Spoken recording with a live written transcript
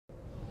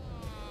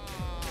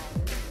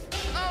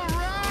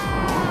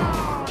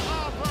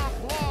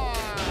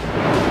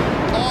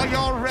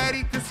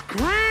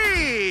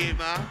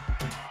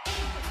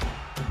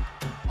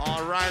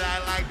right,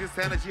 I like this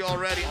energy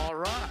already. All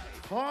right,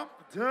 pump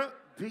the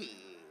beat.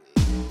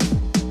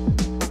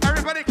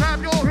 Everybody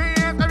clap your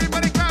hands,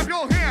 everybody clap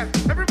your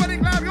hands, everybody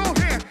clap your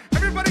hands,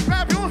 everybody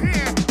clap your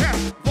hands. Yeah.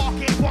 Walk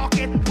it, pump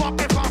it, walk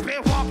it, pump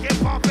it,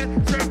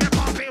 serve it,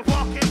 pump it,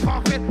 walk it,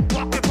 pump it,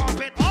 walk it, pump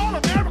it. All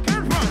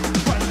American run.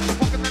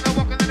 Walking and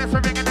walking and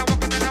serving and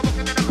walking and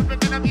walking and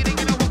whipping and eating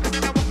and walking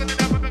and walking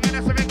and whipping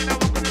and serving and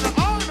walking and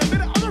all in the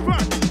middle of the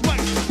run.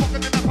 Wait,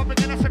 walking and pumping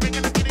and serving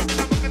and eating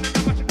and walking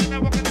and watching and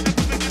walking and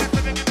whipping and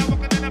serving and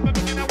walking and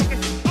whipping and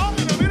walking all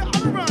in the middle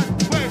of the run.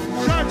 Wait,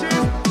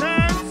 judges,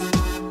 hands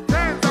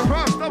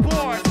across the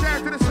board,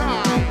 stand to the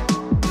side.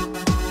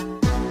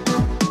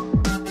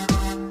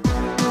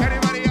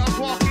 Anybody else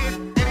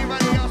walking?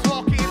 Anybody else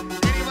walking?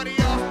 Anybody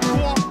else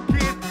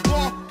walking?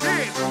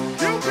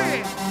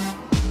 Cupid!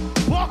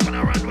 Walk on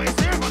the runway,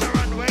 serve on the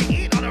runway,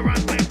 eat on the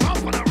runway,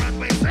 pump on the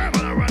runway, serve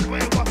on the runway,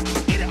 walk,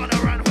 eat on the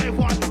runway,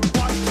 walk on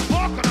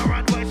the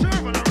runway,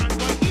 serve on the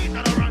runway, eat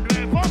on the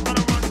runway, pump on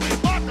the runway,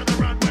 walk on the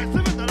runway,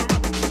 serve on the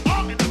runway,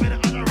 all in the middle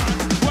of the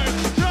runway.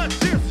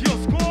 Judges, your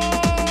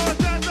score,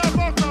 dance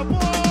across the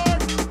board,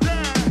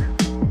 dance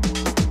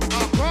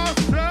across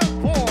the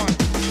board.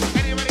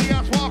 Anybody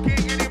else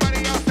walking? Anybody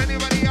else?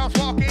 Anybody else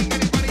walking?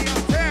 Anybody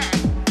else? 10,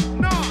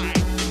 9,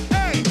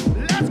 8,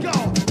 let's go.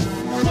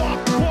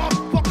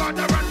 Walk on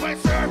the runway,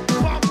 serve,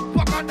 walk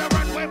on the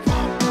runway,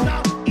 pump,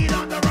 now eat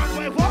on the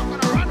runway, walk on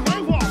the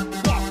runway, walk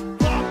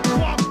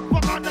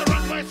on the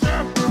runway,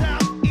 serve, now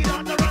eat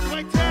on the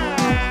runway, 10,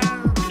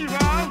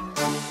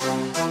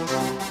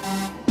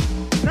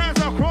 hands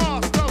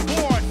across the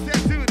board,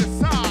 step to the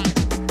side.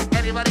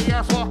 Anybody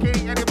else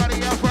walking?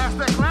 Anybody else? Where's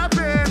the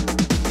clapping?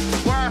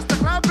 Where's the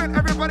clapping?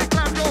 Everybody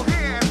clap your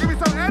hands, give me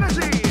some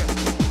energy.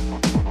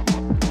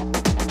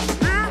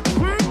 Here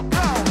we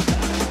go.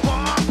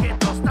 Walk it,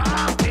 don't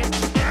stop it.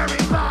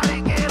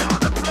 Everybody get on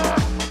the floor.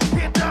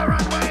 Hit the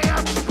runway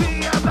up. We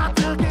about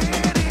to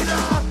get it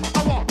on. I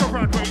walk the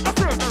runway. I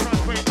serve the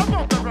runway. I'm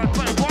on the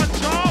runway. One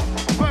job,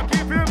 but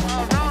give him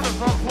a round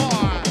of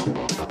applause.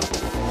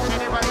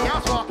 Anybody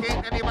else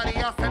walking? Anybody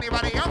else?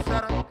 Anybody else?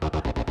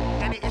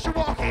 Any issue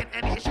walking?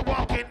 Any issue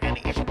walking?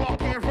 Any issue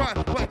walking?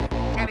 Run. Wait.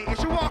 Any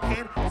issue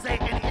walking? Say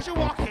any issue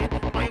walking?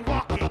 Are you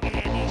walking?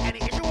 Any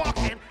issue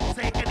walking?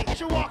 Say any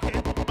issue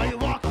walking? Are you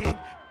walking?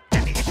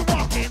 Any issue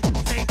walking?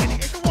 Say any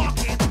issue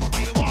walking?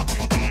 Are you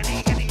walking?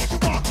 Any issue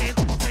walking?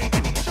 Say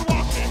any issue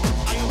walking?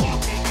 Are you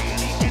walking?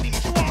 Any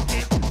issue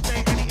walking?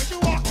 Say any issue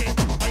walking?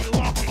 Are you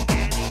walking?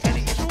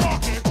 Any issue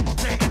walking?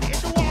 Say any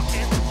issue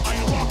walking? Are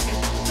you walking?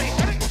 Say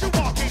any issue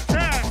walking?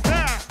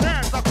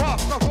 Dance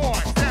across the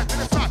board. Stand to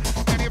the side.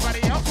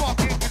 Anybody else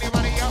walking?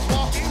 Anybody else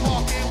walking?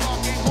 Walking.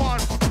 1,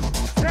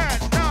 10,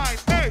 9,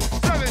 8,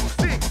 7,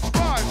 6,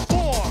 5,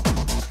 4,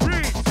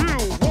 3, 2,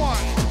 1.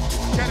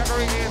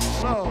 Category is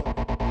slow.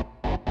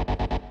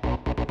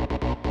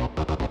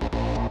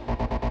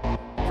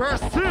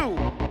 Verse 2.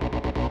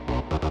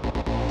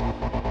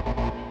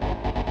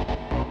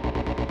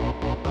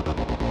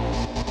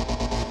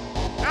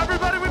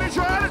 Everybody, we need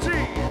your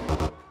energy.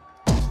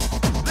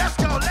 Let's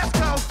go, let's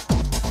go.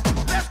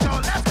 Let's go,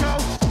 let's go.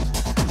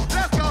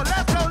 Let's go,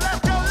 let's go, let's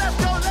go, let's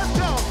go, let's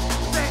go.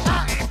 Say, I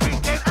ain't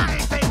freaking, I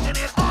ain't faking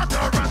it on the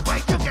runway.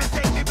 You can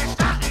take me, bitch.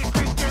 I ain't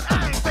freaking, I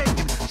ain't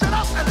faking. Shut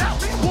up and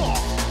let me walk.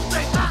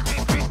 Say, I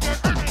ain't freaking,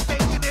 I ain't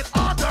faking it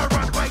on the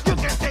runway. You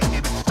can take me,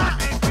 bitch. I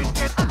ain't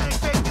freaking, I ain't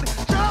faking.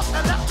 Shut up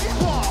and let me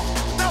walk.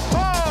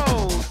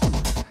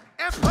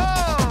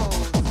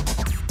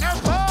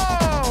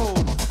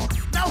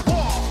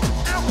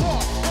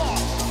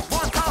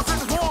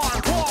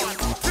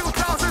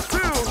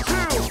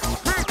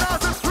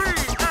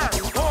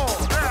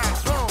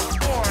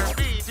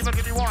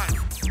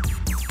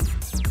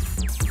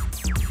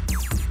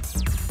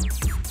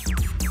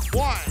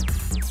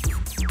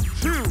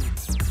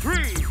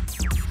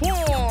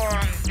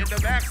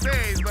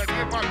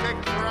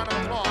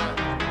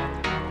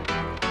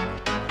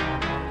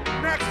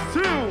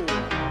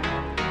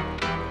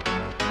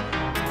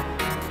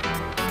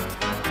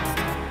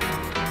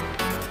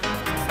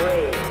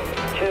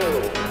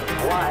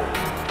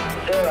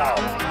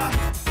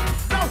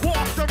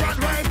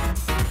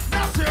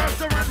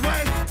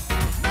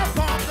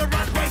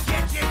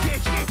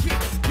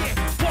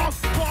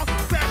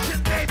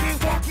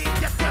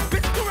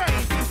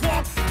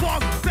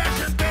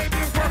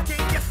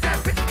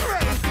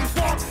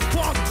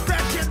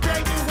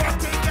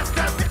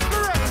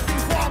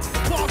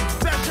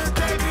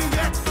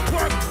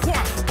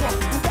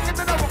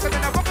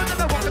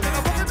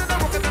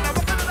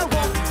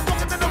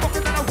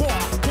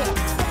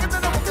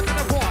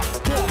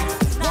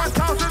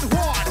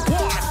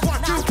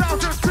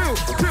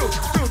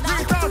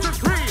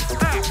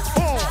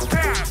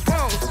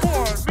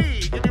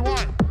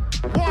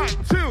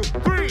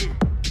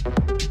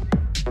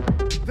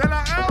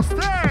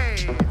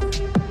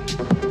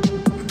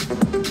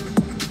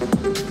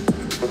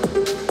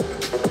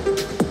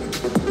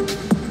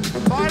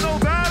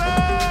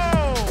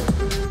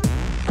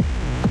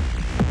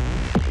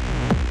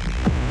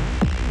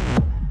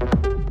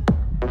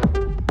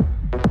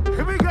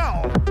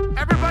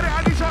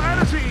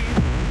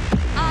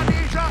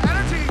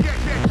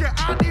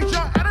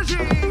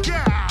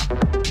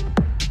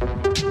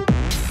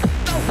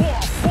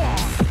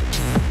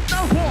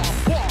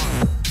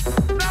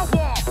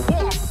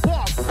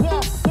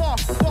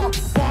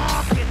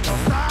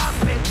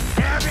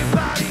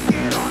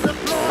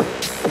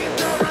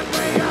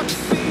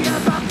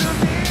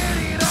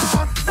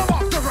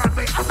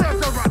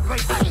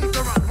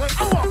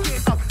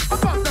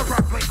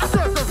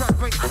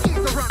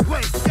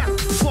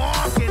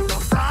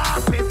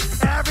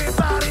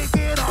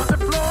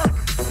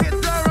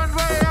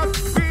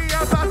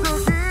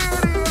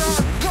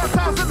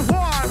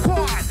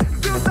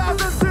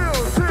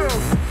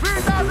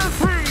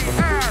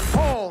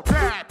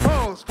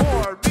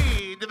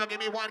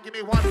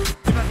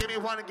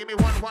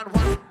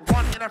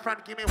 the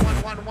front, give me one,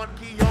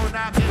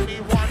 Kiona, give me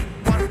one,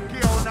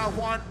 Kiona,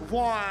 one,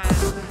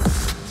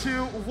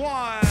 2,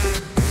 1,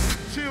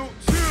 2,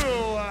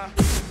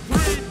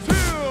 3,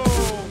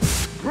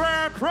 2,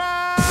 Grand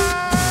Prize!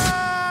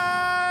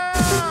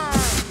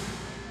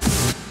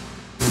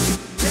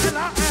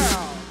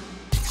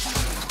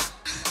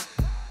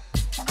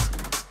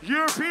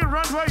 European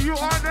runway, you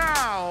are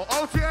now.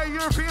 OTA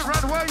European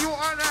runway, you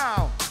are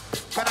now.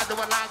 Can I do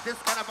it like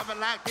this? Can I pop it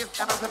like this?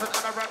 Can I pop it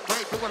on a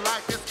runway? Do it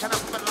like this? Can I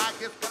pop it like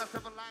this? Can I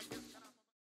pop it like this?